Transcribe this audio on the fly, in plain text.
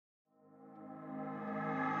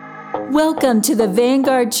Welcome to the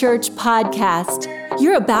Vanguard Church podcast.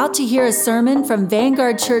 You're about to hear a sermon from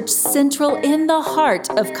Vanguard Church Central in the heart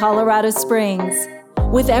of Colorado Springs.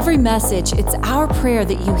 With every message, it's our prayer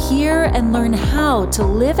that you hear and learn how to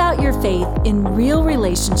live out your faith in real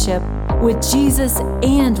relationship with Jesus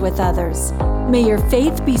and with others. May your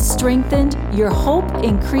faith be strengthened, your hope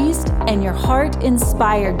increased, and your heart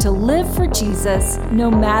inspired to live for Jesus no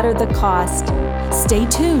matter the cost. Stay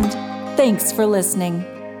tuned. Thanks for listening.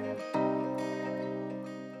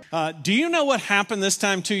 Do you know what happened this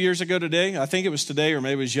time 2 years ago today? I think it was today or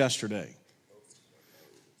maybe it was yesterday.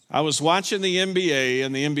 I was watching the NBA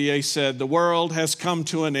and the NBA said, the world has come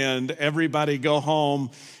to an end. Everybody go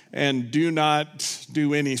home and do not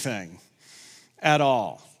do anything at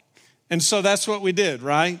all. And so that's what we did,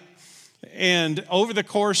 right? And over the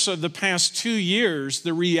course of the past 2 years,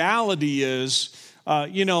 the reality is,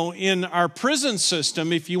 in our prison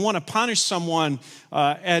system, if you want to punish someone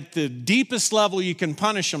at the deepest level you can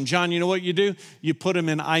punish them, John, you know what you do? You put them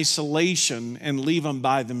in isolation and leave them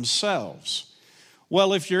by themselves.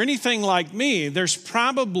 Well, if you're anything like me, there's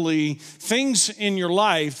probably things in your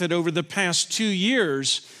life that over the past 2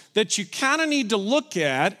 years that you kind of need to look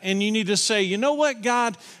at and you need to say, you know what,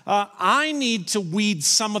 God, I need to weed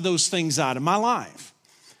some of those things out of my life.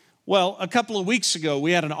 Well, a couple of weeks ago,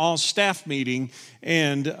 we had an all-staff meeting,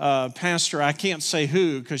 and Pastor, I can't say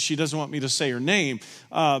who because she doesn't want me to say her name,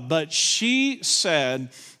 but she said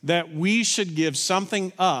that we should give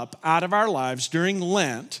something up out of our lives during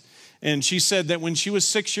Lent, and she said that when she was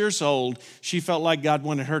 6 years old, she felt like God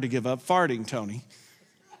wanted her to give up farting, Tony.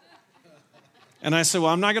 And I said,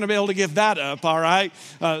 well, I'm not going to be able to give that up, all right?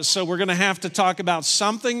 So we're going to have to talk about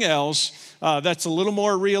something else that's a little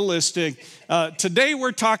more realistic. Today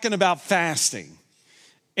we're talking about fasting.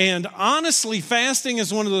 And honestly, fasting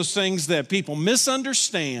is one of those things that people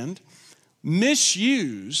misunderstand,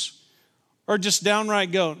 misuse, or just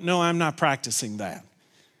downright go, no, I'm not practicing that.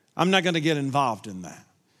 I'm not going to get involved in that.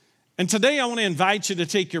 And today I want to invite you to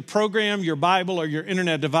take your program, your Bible, or your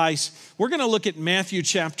internet device. We're going to look at Matthew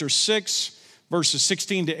chapter 6, verses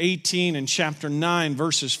 16 to 18, and chapter 9,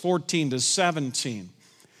 verses 14 to 17.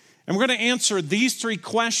 And we're going to answer these three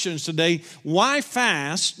questions today. Why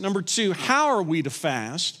fast? Number two, how are we to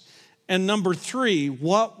fast? And number three,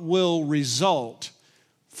 what will result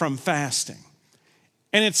from fasting?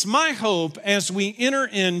 And it's my hope as we enter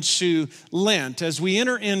into Lent, as we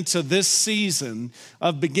enter into this season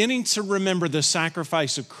of beginning to remember the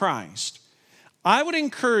sacrifice of Christ, I would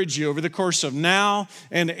encourage you over the course of now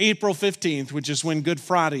and April 15th, which is when Good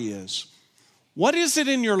Friday is, what is it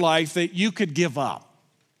in your life that you could give up?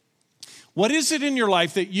 What is it in your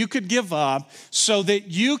life that you could give up so that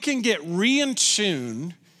you can get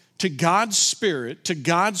re-in-tuned to God's Spirit, to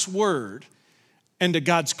God's Word, and to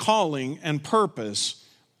God's calling and purpose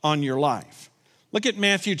on your life? Look at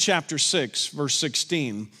Matthew chapter 6, verse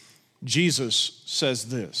 16. Jesus says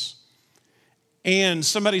this. And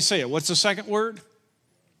somebody say it. What's the second word?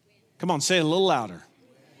 Come on, say it a little louder.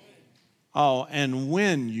 Oh, and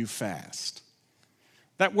when you fast.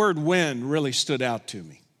 That word when really stood out to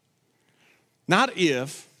me. Not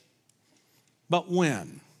if, but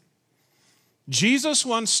when. Jesus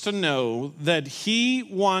wants to know that he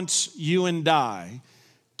wants you and I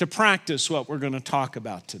to practice what we're going to talk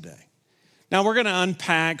about today. Now, we're going to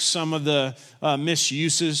unpack some of the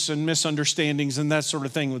misuses and misunderstandings and that sort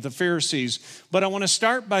of thing with the Pharisees. But I want to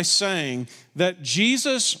start by saying that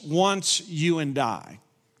Jesus wants you and I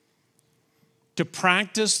to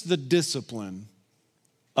practice the discipline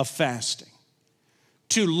of fasting.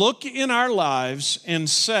 To look in our lives and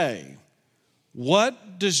say,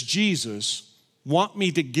 what does Jesus want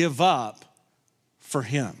me to give up for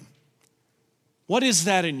him? What is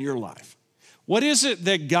that in your life? What is it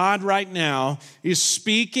that God right now is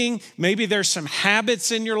speaking? Maybe there's some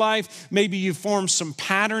habits in your life. Maybe you formed some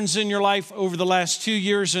patterns in your life over the last 2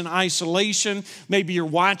 years in isolation. Maybe you're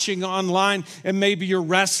watching online and maybe you're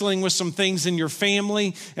wrestling with some things in your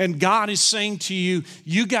family. And God is saying to you,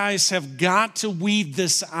 you guys have got to weed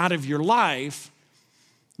this out of your life.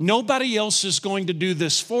 Nobody else is going to do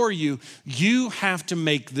this for you. You have to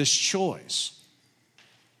make this choice.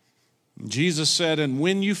 Jesus said, and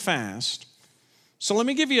when you fast. So let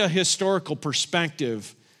me give you a historical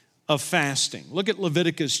perspective of fasting. Look at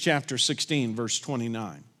Leviticus chapter 16, verse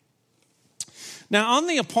 29. Now, on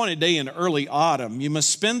the appointed day in early autumn, you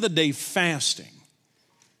must spend the day fasting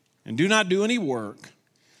and do not do any work.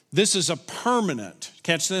 This is a permanent,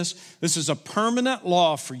 catch this, this is a permanent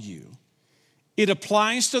law for you. It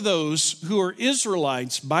applies to those who are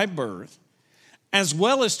Israelites by birth, as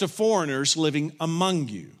well as to foreigners living among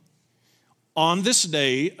you. On this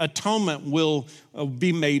day, atonement will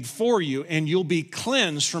be made for you, and you'll be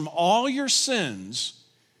cleansed from all your sins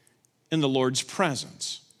in the Lord's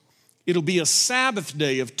presence. It'll be a Sabbath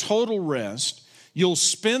day of total rest. You'll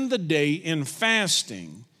spend the day in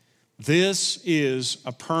fasting. This is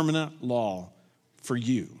a permanent law for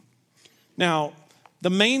you. Now, the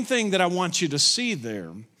main thing that I want you to see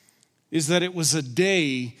there is that it was a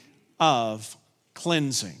day of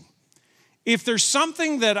cleansing. If there's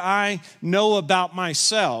something that I know about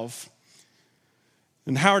myself,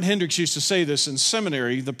 and Howard Hendricks used to say this in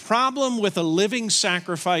seminary, the problem with a living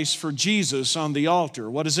sacrifice for Jesus on the altar,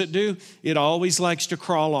 what does it do? It always likes to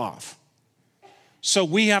crawl off. So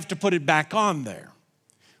we have to put it back on there.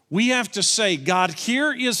 We have to say, God,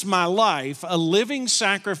 here is my life, a living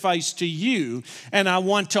sacrifice to you, and I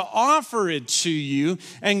want to offer it to you.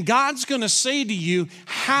 And God's going to say to you,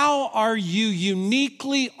 how are you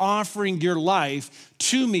uniquely offering your life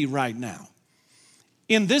to me right now?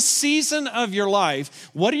 In this season of your life,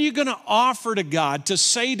 what are you going to offer to God, to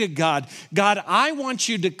say to God, God, I want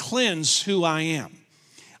you to cleanse who I am.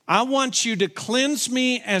 I want you to cleanse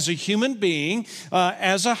me as a human being,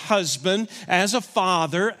 as a husband, as a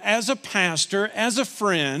father, as a pastor, as a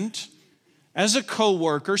friend, as a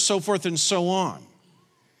coworker, so forth and so on.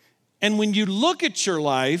 And when you look at your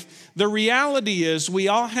life, the reality is we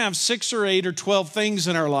all have 6 or 8 or 12 things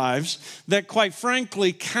in our lives that, quite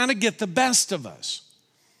frankly, kind of get the best of us.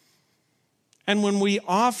 And when we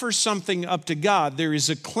offer something up to God, there is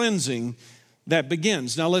a cleansing that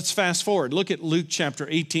begins. Now let's fast forward. Look at Luke chapter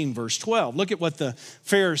 18, verse 12. Look at what the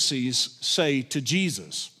Pharisees say to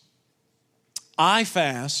Jesus. I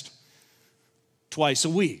fast twice a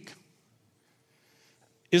week.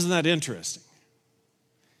 Isn't that interesting?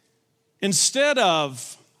 Instead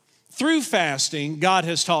of through fasting, God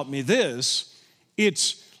has taught me this,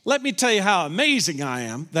 it's let me tell you how amazing I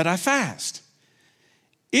am that I fast.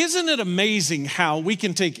 Isn't it amazing how we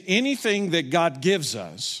can take anything that God gives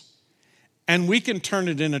us and we can turn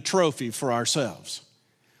it in a trophy for ourselves?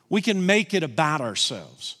 We can make it about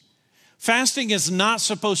ourselves. Fasting is not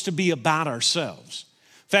supposed to be about ourselves.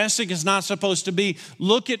 Fasting is not supposed to be,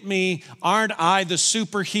 look at me, aren't I the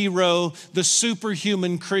superhero, the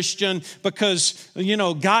superhuman Christian? Because,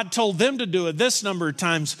 God told them to do it this number of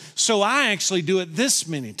times, so I actually do it this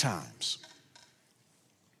many times.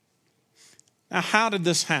 Now, how did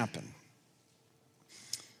this happen?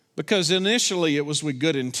 Because initially it was with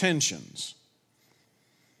good intentions.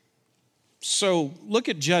 So look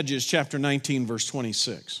at Judges chapter 19, verse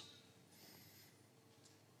 26.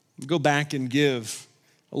 Go back and give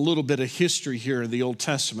a little bit of history here in the Old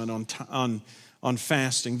Testament on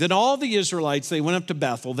fasting. Then all the Israelites, they went up to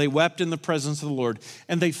Bethel, they wept in the presence of the Lord,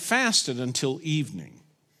 and they fasted until evening.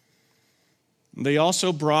 They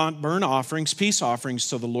also brought burnt offerings, peace offerings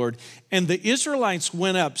to the Lord, and the Israelites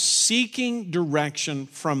went up seeking direction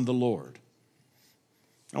from the Lord.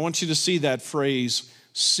 I want you to see that phrase,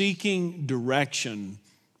 seeking direction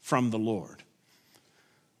from the Lord.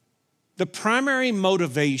 The primary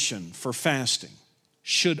motivation for fasting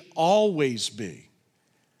should always be,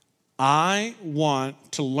 I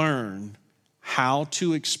want to learn how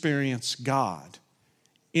to experience God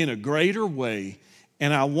in a greater way,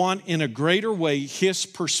 and I want in a greater way His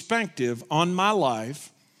perspective on my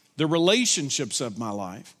life, the relationships of my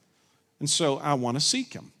life, and so I want to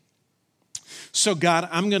seek Him. So God,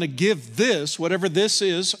 I'm going to give this, whatever this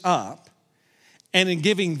is, up, and in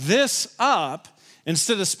giving this up,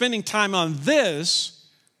 instead of spending time on this,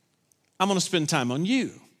 I'm going to spend time on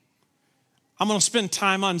you. I'm going to spend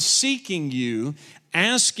time on seeking you,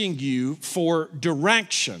 asking you for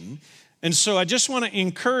direction. And so I just want to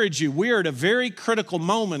encourage you, we are at a very critical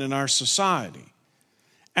moment in our society.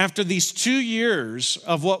 After these 2 years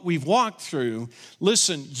of what we've walked through,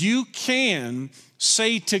 listen, you can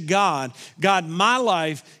say to God, God, my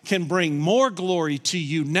life can bring more glory to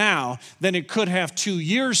you now than it could have 2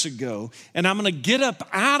 years ago. And I'm going to get up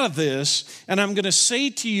out of this and I'm going to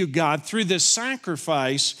say to you, God, through this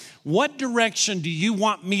sacrifice, what direction do you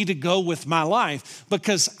want me to go with my life?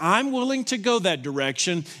 Because I'm willing to go that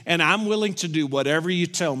direction and I'm willing to do whatever you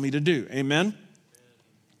tell me to do. Amen?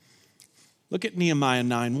 Look at Nehemiah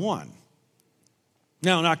 9:1.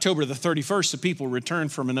 Now, on October the 31st, the people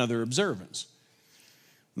returned from another observance.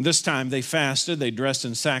 This time they fasted, they dressed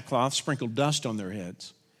in sackcloth, sprinkled dust on their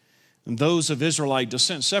heads. And those of Israelite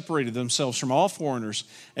descent separated themselves from all foreigners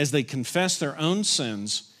as they confessed their own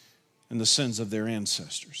sins and the sins of their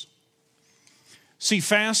ancestors. See,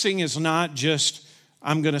 fasting is not just,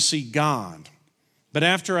 I'm going to seek God. But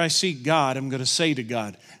after I seek God, I'm going to say to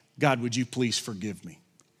God, God, would you please forgive me?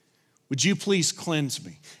 Would you please cleanse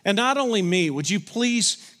me? And not only me, would you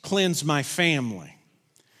please cleanse my family?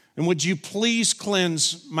 And would you please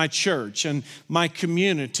cleanse my church and my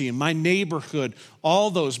community and my neighborhood,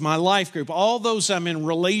 all those, my life group, all those I'm in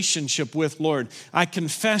relationship with, Lord. I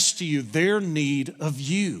confess to you their need of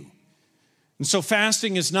you. And so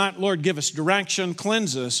fasting is not, Lord, give us direction,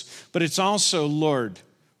 cleanse us, but it's also, Lord,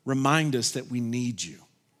 remind us that we need you.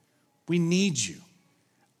 We need you.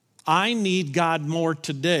 I need God more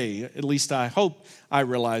today, at least I hope I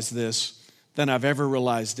realize this, than I've ever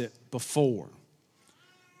realized it before.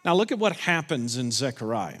 Now look at what happens in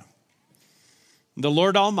Zechariah. The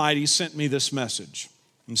Lord Almighty sent me this message.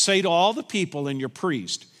 And say to all the people and your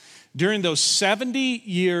priest, during those 70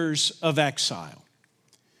 years of exile,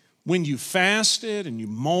 when you fasted and you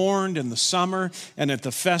mourned in the summer and at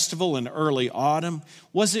the festival in early autumn,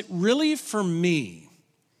 was it really for me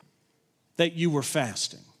that you were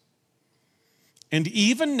fasting? And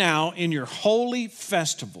even now in your holy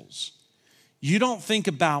festivals, you don't think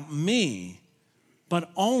about me, but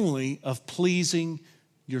only of pleasing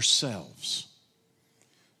yourselves.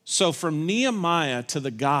 So from Nehemiah to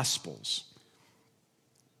the Gospels,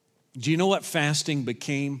 do you know what fasting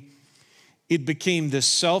became? It became this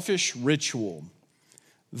selfish ritual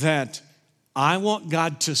that I want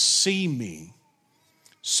God to see me,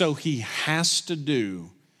 so he has to do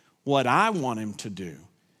what I want him to do.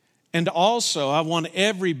 And also, I want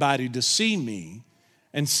everybody to see me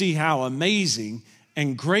and see how amazing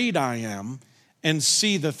and great I am and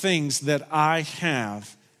see the things that I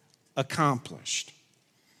have accomplished.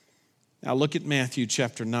 Now look at Matthew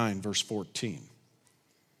chapter 9, verse 14.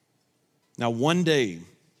 Now one day,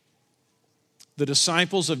 the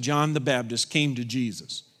disciples of John the Baptist came to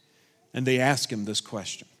Jesus and they asked him this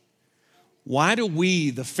question. Why do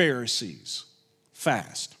we, the Pharisees,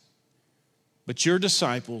 fast, but your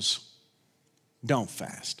disciples don't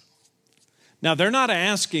fast? Now, they're not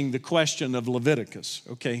asking the question of Leviticus,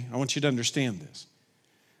 okay? I want you to understand this.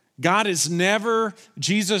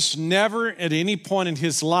 Jesus never at any point in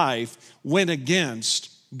his life went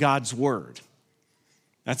against God's word.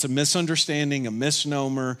 That's a misunderstanding, a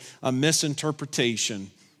misnomer, a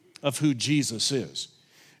misinterpretation of who Jesus is.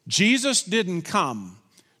 Jesus didn't come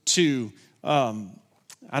to,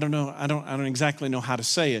 I don't exactly know how to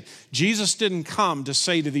say it. Jesus didn't come to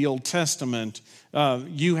say to the Old Testament,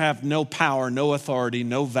 you have no power, no authority,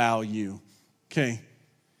 no value, okay?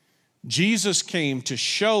 Jesus came to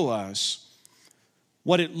show us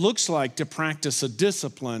what it looks like to practice a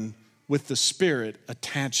discipline with the Spirit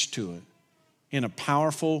attached to it in a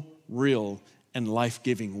powerful, real, and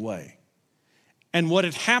life-giving way. And what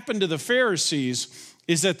had happened to the Pharisees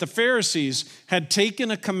is that the Pharisees had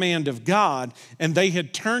taken a command of God and they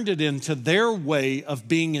had turned it into their way of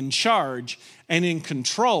being in charge and in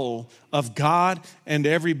control of God and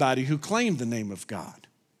everybody who claimed the name of God.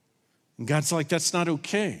 And God's like, that's not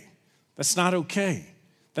okay. That's not okay.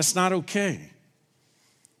 That's not okay.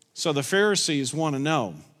 So the Pharisees want to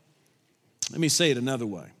know. Let me say it another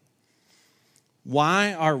way.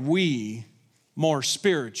 Why are we more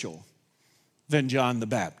spiritual than John the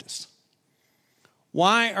Baptist?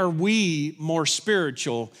 Why are we more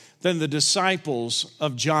spiritual than the disciples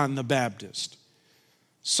of John the Baptist?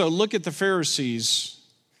 So look at the Pharisees'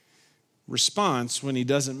 response when he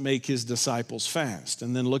doesn't make his disciples fast.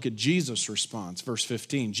 And then look at Jesus' response. Verse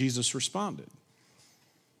 15, Jesus responded,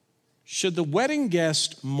 should the wedding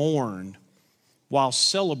guest mourn while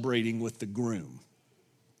celebrating with the groom?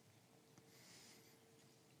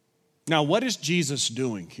 Now, what is Jesus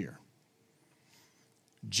doing here?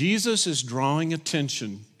 Jesus is drawing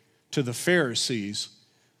attention to the Pharisees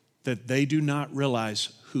that they do not realize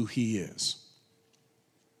who he is.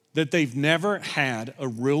 That they've never had a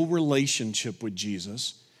real relationship with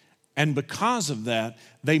Jesus, and because of that,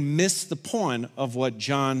 they miss the point of what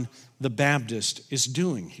John the Baptist is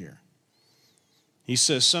doing here. He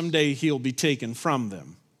says someday he'll be taken from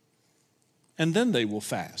them, and then they will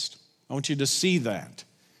fast. I want you to see that.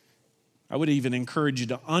 I would even encourage you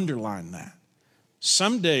to underline that.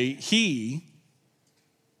 Someday he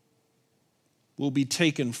will be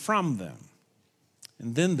taken from them,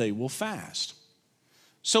 and then they will fast.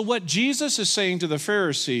 So what Jesus is saying to the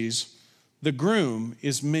Pharisees, the groom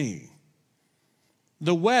is me.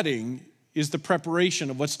 The wedding is the preparation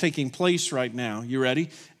of what's taking place right now. You ready?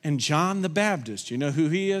 And John the Baptist, you know who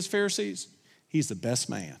he is, Pharisees? He's the best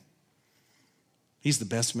man. He's the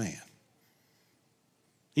best man.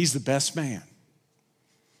 He's the best man.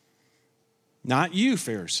 Not you,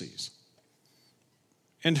 Pharisees.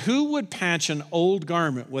 And who would patch an old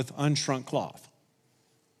garment with unshrunk cloth?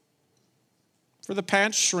 For the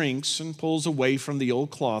patch shrinks and pulls away from the old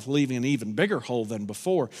cloth, leaving an even bigger hole than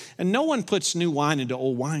before. And no one puts new wine into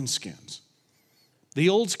old wineskins. The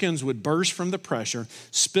old skins would burst from the pressure,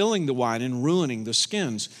 spilling the wine and ruining the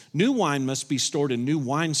skins. New wine must be stored in new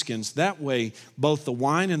wineskins. That way, both the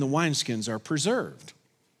wine and the wineskins are preserved.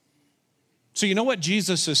 So you know what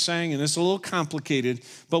Jesus is saying, and it's a little complicated,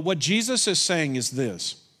 but what Jesus is saying is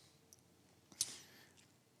this.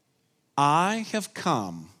 I have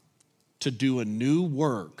come to do a new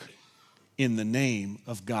work in the name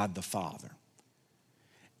of God the Father.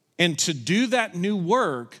 And to do that new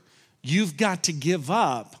work, you've got to give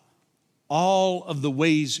up all of the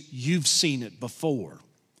ways you've seen it before.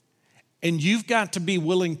 And you've got to be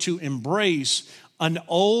willing to embrace an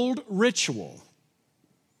old ritual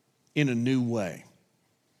in a new way.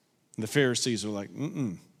 And the Pharisees are like,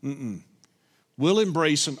 We'll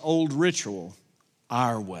embrace an old ritual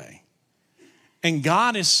our way. And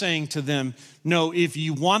God is saying to them, no, if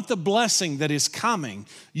you want the blessing that is coming,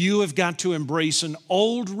 you have got to embrace an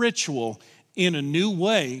old ritual in a new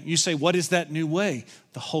way. You say, what is that new way?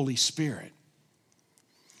 The Holy Spirit.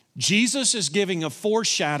 Jesus is giving a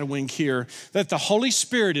foreshadowing here that the Holy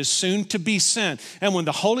Spirit is soon to be sent. And when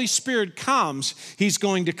the Holy Spirit comes, He's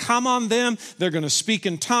going to come on them. They're going to speak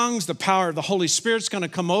in tongues. The power of the Holy Spirit's going to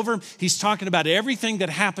come over them. He's talking about everything that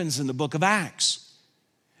happens in the book of Acts.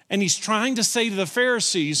 And He's trying to say to the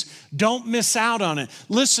Pharisees, don't miss out on it.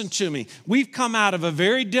 Listen to me. We've come out of a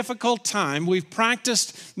very difficult time. We've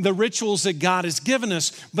practiced the rituals that God has given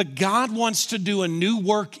us, but God wants to do a new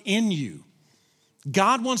work in you.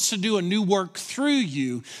 God wants to do a new work through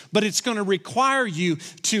you, but it's going to require you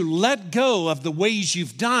to let go of the ways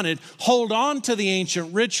you've done it, hold on to the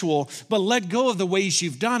ancient ritual, but let go of the ways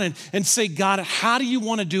you've done it and say, God, how do you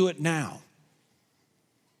want to do it now?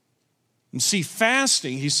 And see,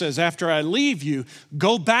 fasting, He says, after I leave you,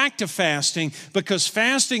 go back to fasting, because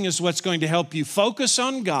fasting is what's going to help you focus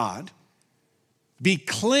on God, be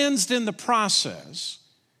cleansed in the process,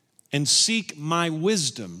 and seek my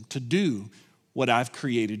wisdom to do what I've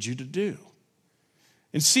created you to do.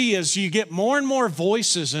 And see, as you get more and more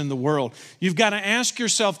voices in the world, you've got to ask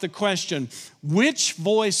yourself the question, which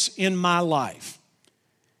voice in my life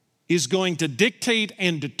is going to dictate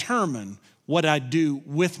and determine what I do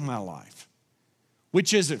with my life?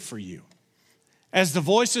 Which is it for you? As the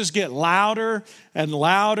voices get louder and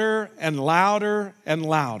louder and louder and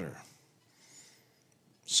louder.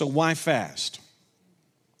 So why fast?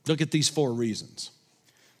 Look at these 4 reasons.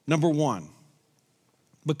 Number 1,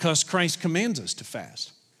 because Christ commands us to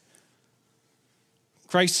fast.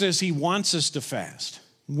 Christ says He wants us to fast.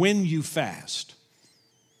 When you fast,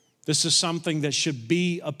 this is something that should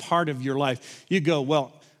be a part of your life. You go,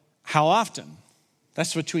 well, how often?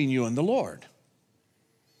 That's between you and the Lord.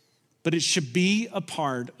 But it should be a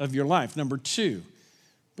part of your life. Number 2,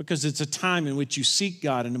 because it's a time in which you seek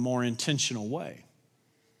God in a more intentional way.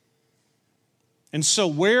 And so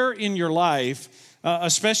where in your life,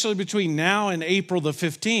 especially between now and April the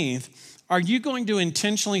 15th, are you going to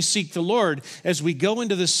intentionally seek the Lord as we go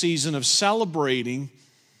into the season of celebrating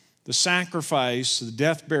the sacrifice, the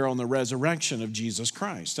death, burial, and the resurrection of Jesus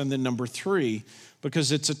Christ? And then number 3,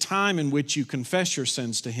 because it's a time in which you confess your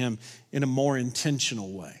sins to Him in a more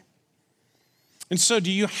intentional way. And so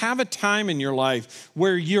do you have a time in your life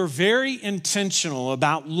where you're very intentional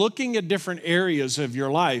about looking at different areas of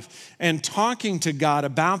your life and talking to God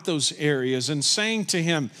about those areas and saying to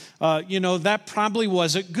Him, that probably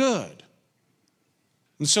wasn't good.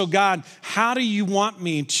 And so, God, how do you want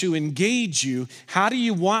me to engage you? How do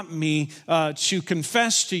you want me to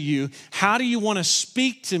confess to you? How do you want to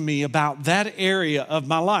speak to me about that area of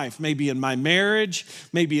my life? Maybe in my marriage,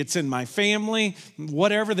 maybe it's in my family,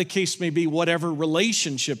 whatever the case may be, whatever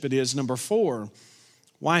relationship it is. Number 4,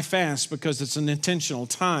 why fast? Because it's an intentional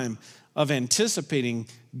time of anticipating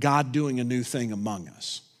God doing a new thing among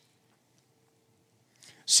us.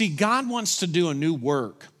 See, God wants to do a new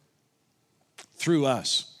work through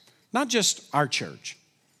us, not just our church,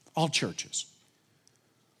 all churches.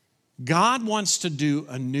 God wants to do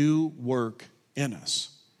a new work in us,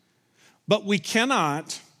 but we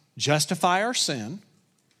cannot justify our sin.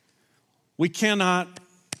 We cannot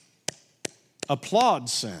applaud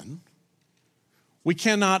sin. We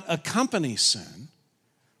cannot accompany sin.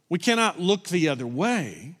 We cannot look the other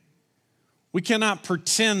way. We cannot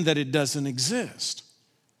pretend that it doesn't exist.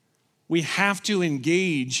 We have to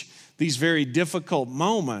engage these very difficult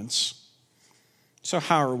moments. So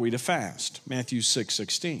how are we to fast? Matthew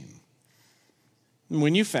 6:16. And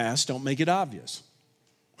when you fast, don't make it obvious.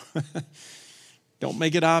 Don't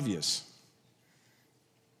make it obvious,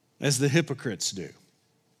 as the hypocrites do.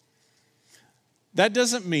 That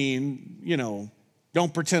doesn't mean,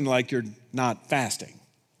 don't pretend like you're not fasting,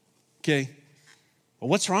 okay? Well,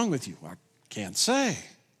 what's wrong with you? I can't say.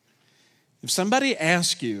 If somebody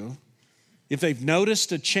asks you if they've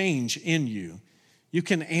noticed a change in you, you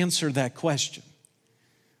can answer that question.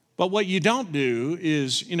 But what you don't do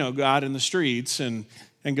is, go out in the streets and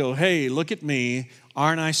go, hey, look at me.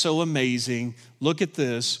 Aren't I so amazing? Look at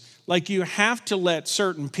this. Like, you have to let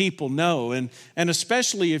certain people know, and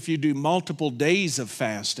especially if you do multiple days of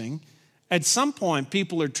fasting, at some point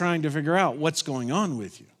people are trying to figure out what's going on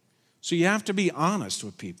with you. So you have to be honest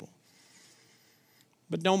with people.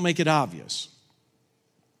 But don't make it obvious,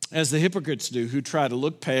 as the hypocrites do, who try to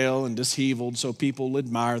look pale and disheveled so people will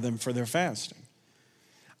admire them for their fasting.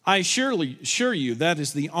 I assure you that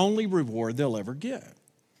is the only reward they'll ever get.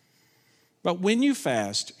 But when you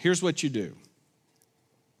fast, here's what you do.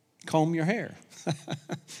 Comb your hair,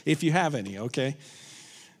 if you have any, okay?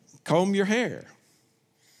 Comb your hair.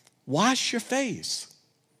 Wash your face.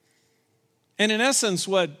 And in essence,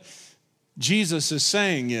 what Jesus is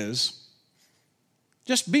saying is,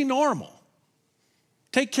 just be normal.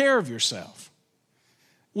 Take care of yourself.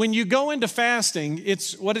 When you go into fasting,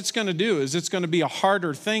 what it's going to do is it's going to be a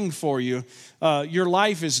harder thing for you. Your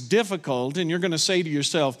life is difficult, and you're going to say to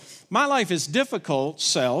yourself, my life is difficult,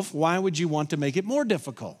 self. Why would you want to make it more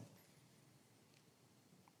difficult?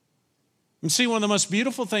 And see, one of the most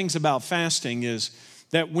beautiful things about fasting is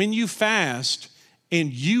that when you fast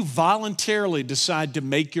and you voluntarily decide to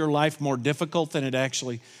make your life more difficult than it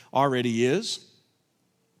actually already is,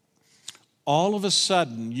 all of a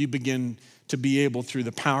sudden you begin to be able, through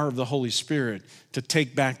the power of the Holy Spirit, to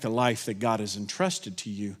take back the life that God has entrusted to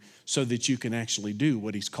you so that you can actually do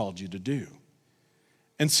what He's called you to do.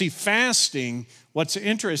 And see, fasting, what's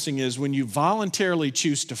interesting is when you voluntarily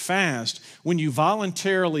choose to fast, when you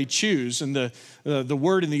voluntarily choose, and the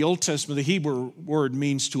word in the Old Testament, the Hebrew word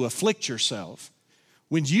means to afflict yourself.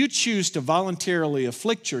 When you choose to voluntarily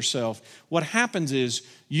afflict yourself, what happens is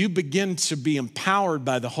you begin to be empowered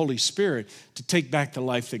by the Holy Spirit to take back the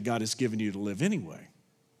life that God has given you to live anyway.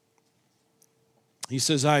 He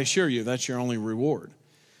says, I assure you, that's your only reward.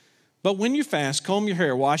 But when you fast, comb your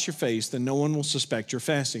hair, wash your face, then no one will suspect you're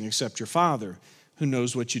fasting except your Father who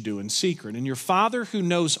knows what you do in secret. And your Father who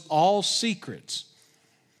knows all secrets.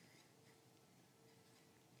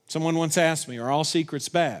 Someone once asked me, are all secrets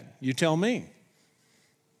bad? You tell me.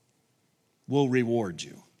 Will reward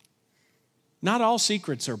you. Not all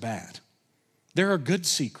secrets are bad. There are good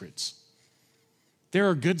secrets. There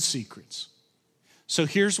are good secrets. So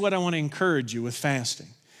here's what I want to encourage you with fasting.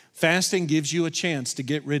 Fasting gives you a chance to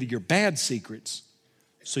get rid of your bad secrets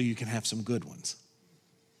so you can have some good ones.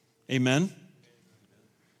 Amen?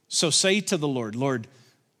 So say to the Lord, Lord,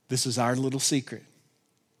 this is our little secret.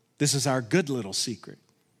 This is our good little secret.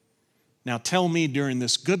 Now tell me during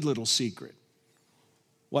this good little secret,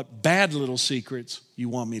 what bad little secrets you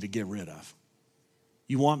want me to get rid of.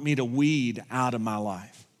 You want me to weed out of my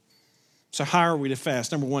life. So how are we to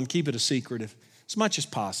fast? Number one, keep it a secret as much as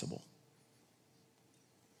possible.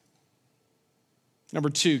 Number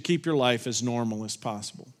two, keep your life as normal as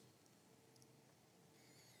possible.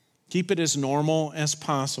 Keep it as normal as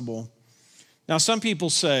possible. Now, some people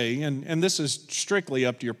say, and this is strictly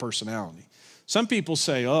up to your personality, some people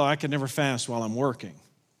say, oh, I can never fast while I'm working.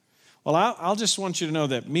 Well, I'll just want you to know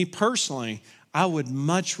that me personally, I would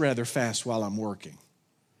much rather fast while I'm working.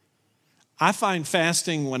 I find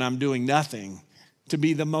fasting when I'm doing nothing to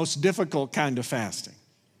be the most difficult kind of fasting,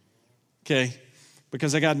 okay?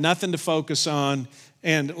 Because I got nothing to focus on.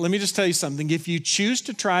 And let me just tell you something. If you choose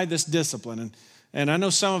to try this discipline, and I know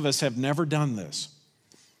some of us have never done this,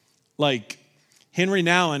 like Henry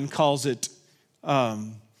Nouwen calls it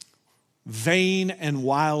vain and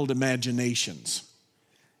wild imaginations.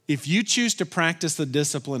 If you choose to practice the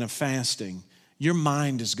discipline of fasting, your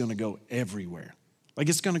mind is going to go everywhere. Like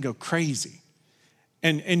it's going to go crazy.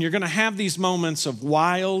 And you're going to have these moments of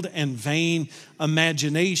wild and vain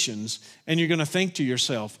imaginations, and you're going to think to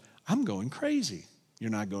yourself, I'm going crazy. You're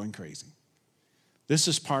not going crazy. This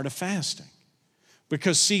is part of fasting.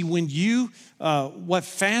 Because see, when what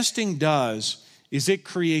fasting does is it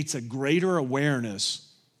creates a greater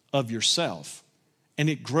awareness of yourself, and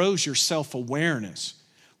it grows your self-awareness.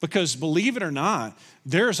 Because believe it or not,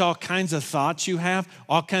 there's all kinds of thoughts you have,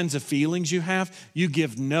 all kinds of feelings you have, you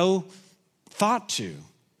give no thought to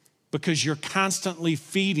because you're constantly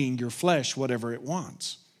feeding your flesh whatever it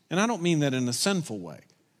wants. And I don't mean that in a sinful way.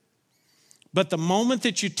 But the moment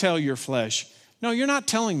that you tell your flesh, no, you're not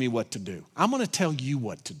telling me what to do. I'm going to tell you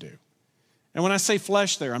what to do. And when I say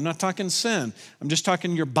flesh there, I'm not talking sin. I'm just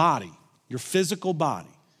talking your body, your physical body.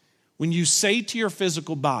 When you say to your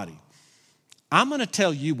physical body, I'm going to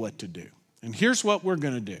tell you what to do. And here's what we're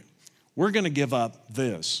going to do. We're going to give up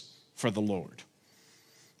this for the Lord.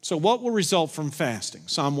 So what will result from fasting?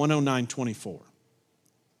 Psalm 109:24.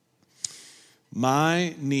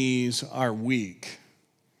 My knees are weak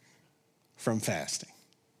from fasting.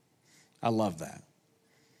 I love that.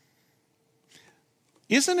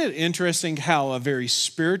 Isn't it interesting how a very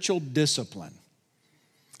spiritual discipline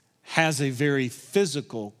has a very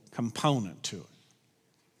physical component to it?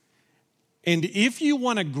 And if you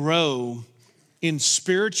want to grow in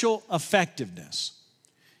spiritual effectiveness,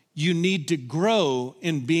 you need to grow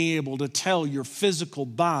in being able to tell your physical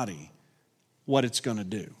body what it's going to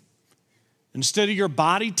do. Instead of your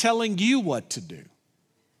body telling you what to do,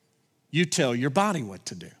 you tell your body what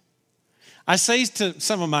to do. I say to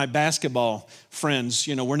some of my basketball friends,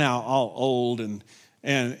 we're now all old,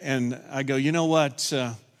 and I go, you know what?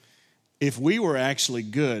 If we were actually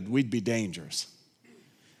good, we'd be dangerous.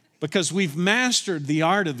 Because we've mastered the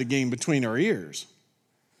art of the game between our ears.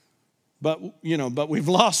 But we've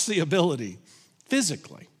lost the ability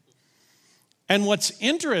physically. And what's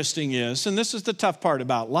interesting is, and this is the tough part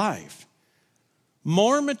about life,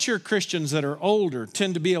 more mature Christians that are older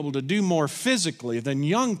tend to be able to do more physically than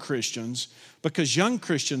young Christians, because young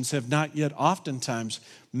Christians have not yet oftentimes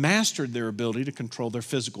mastered their ability to control their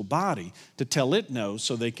physical body, to tell it no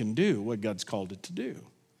so they can do what God's called it to do.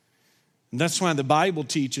 And that's why the Bible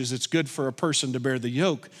teaches it's good for a person to bear the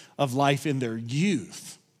yoke of life in their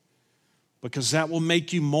youth, because that will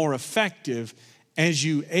make you more effective as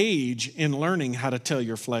you age in learning how to tell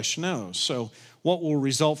your flesh no. So what will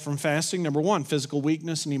result from fasting? Number one, physical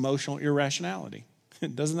weakness and emotional irrationality.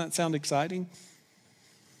 Doesn't that sound exciting?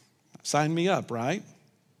 Sign me up, right?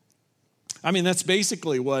 I mean, that's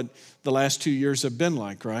basically what the last 2 years have been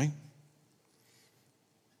like, right?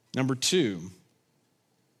 Number two,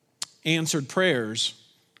 answered prayers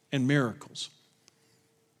and miracles.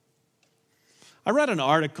 I read an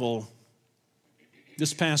article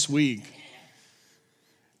this past week,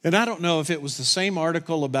 and I don't know if it was the same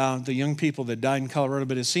article about the young people that died in Colorado,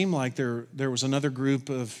 but it seemed like there was another group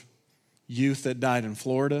of youth that died in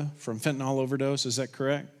Florida from fentanyl overdose. Is that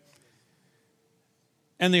correct?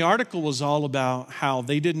 And the article was all about how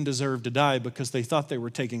they didn't deserve to die because they thought they were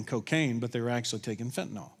taking cocaine, but they were actually taking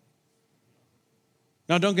fentanyl.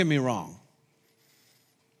 Now, don't get me wrong.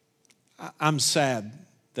 I'm sad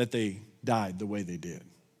that they died the way they did.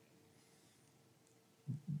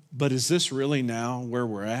 But is this really now where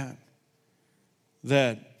we're at?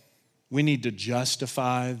 That we need to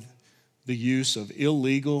justify the use of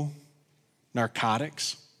illegal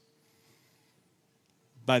narcotics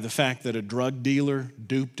by the fact that a drug dealer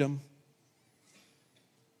duped them?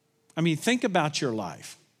 I mean, think about your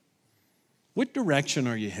life. What direction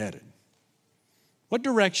are you headed? What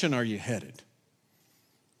direction are you headed?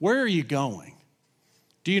 Where are you going?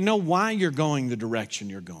 Do you know why you're going the direction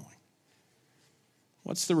you're going?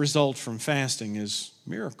 What's the result from fasting is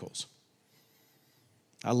miracles.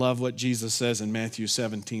 I love what Jesus says in Matthew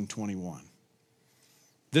 17:21.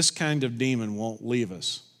 This kind of demon won't leave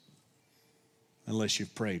us unless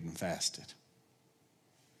you've prayed and fasted.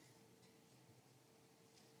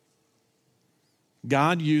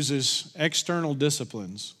 God uses external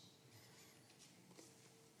disciplines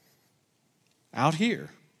out here,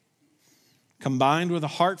 combined with a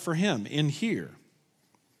heart for Him in here,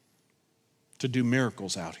 to do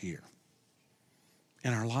miracles out here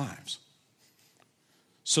in our lives.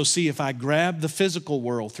 So see, if I grab the physical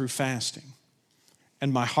world through fasting,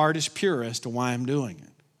 and my heart is pure as to why I'm doing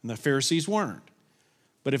it, and the Pharisees weren't,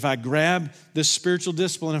 but if I grab this spiritual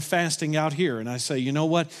discipline of fasting out here and I say, you know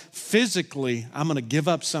what, physically I'm going to give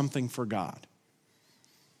up something for God,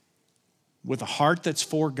 with a heart that's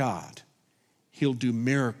for God, He'll do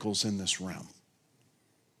miracles in this realm.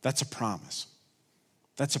 That's a promise.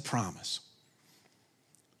 That's a promise.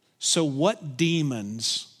 So what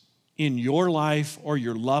demons in your life or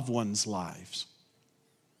your loved ones' lives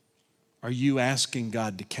are you asking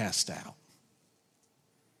God to cast out?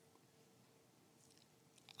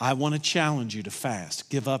 I want to challenge you to fast.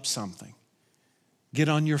 Give up something. Get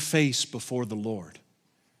on your face before the Lord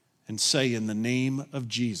and say, in the name of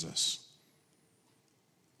Jesus,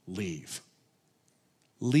 leave.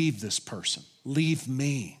 Leave this person. Leave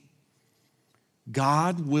me.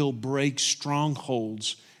 God will break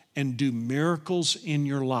strongholds and do miracles in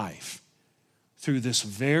your life through this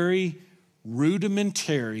very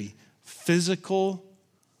rudimentary, physical,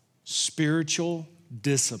 spiritual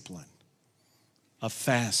discipline of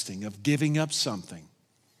fasting, of giving up something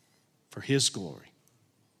for His glory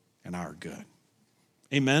and our good.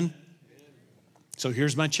 Amen? So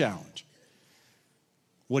here's my challenge.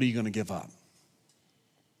 What are you going to give up?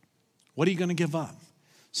 What are you going to give up?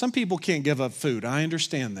 Some people can't give up food. I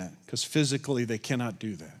understand that because physically they cannot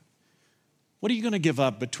do that. What are you going to give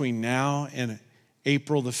up between now and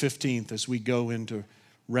April the 15th as we go into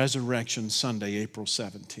Resurrection Sunday, April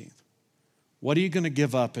 17th? What are you going to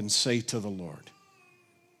give up and say to the Lord?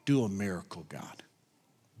 Do a miracle, God.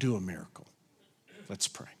 Do a miracle. Let's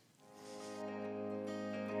pray.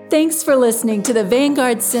 Thanks for listening to the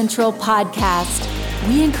Vanguard Central podcast.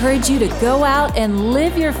 We encourage you to go out and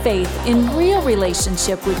live your faith in real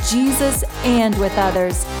relationship with Jesus and with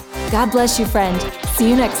others. God bless you, friend. See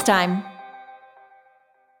you next time.